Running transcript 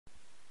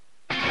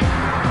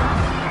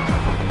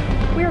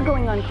We're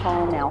going on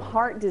call now.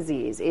 Heart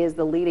disease is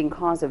the leading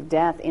cause of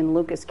death in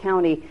Lucas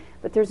County,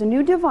 but there's a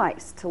new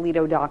device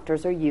Toledo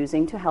doctors are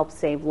using to help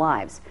save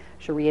lives.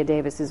 Sharia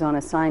Davis is on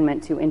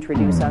assignment to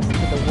introduce us to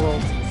the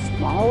world's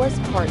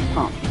smallest heart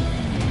pump.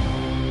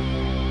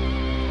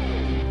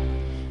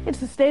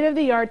 It's a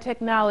state-of-the-art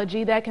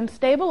technology that can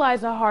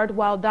stabilize a heart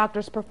while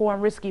doctors perform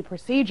risky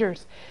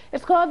procedures.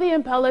 It's called the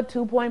Impella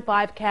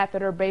 2.5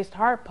 catheter-based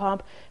heart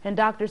pump, and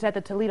doctors at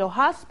the Toledo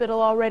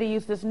Hospital already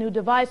use this new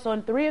device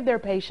on 3 of their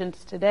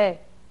patients today.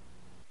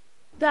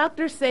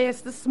 Doctors say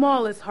it's the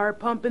smallest heart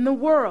pump in the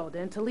world,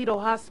 and Toledo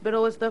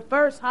Hospital is the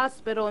first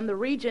hospital in the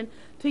region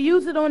to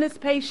use it on its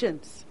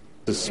patients.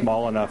 It's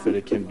small enough that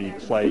it can be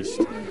placed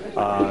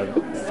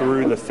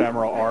through the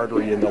femoral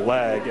artery in the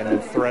leg and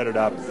then threaded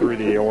up through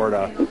the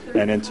aorta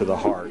and into the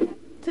heart.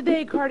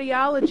 Today,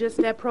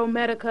 cardiologists at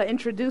ProMedica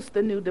introduced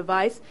the new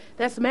device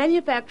that's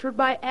manufactured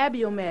by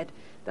Abiomed.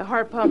 The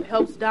heart pump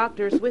helps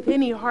doctors with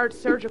any heart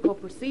surgical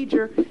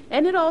procedure,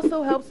 and it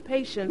also helps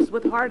patients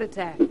with heart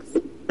attacks.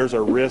 There's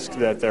a risk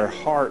that their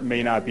heart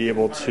may not be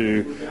able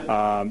to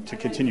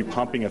continue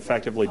pumping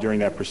effectively during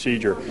that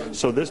procedure.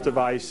 So this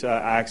device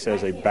acts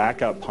as a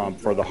backup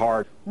pump for the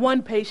heart.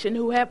 One patient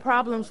who had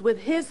problems with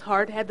his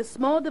heart had the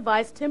small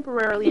device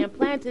temporarily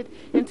implanted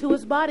into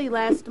his body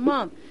last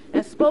month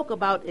and spoke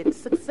about its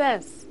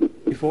success.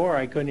 Before,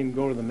 I couldn't even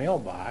go to the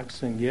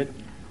mailbox and get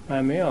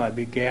my mail. I'd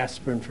be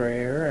gasping for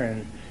air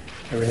and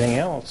everything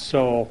else.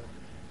 So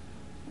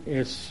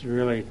it's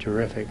really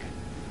terrific.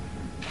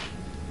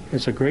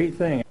 It's a great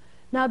thing.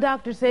 Now,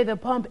 doctors say the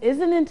pump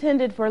isn't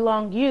intended for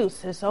long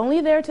use. It's only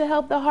there to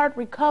help the heart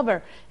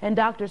recover, and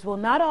doctors will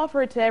not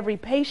offer it to every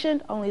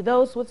patient, only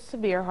those with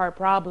severe heart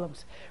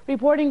problems.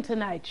 Reporting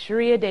tonight,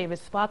 Sharia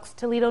Davis, Fox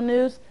Toledo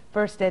News,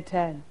 First at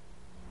 10.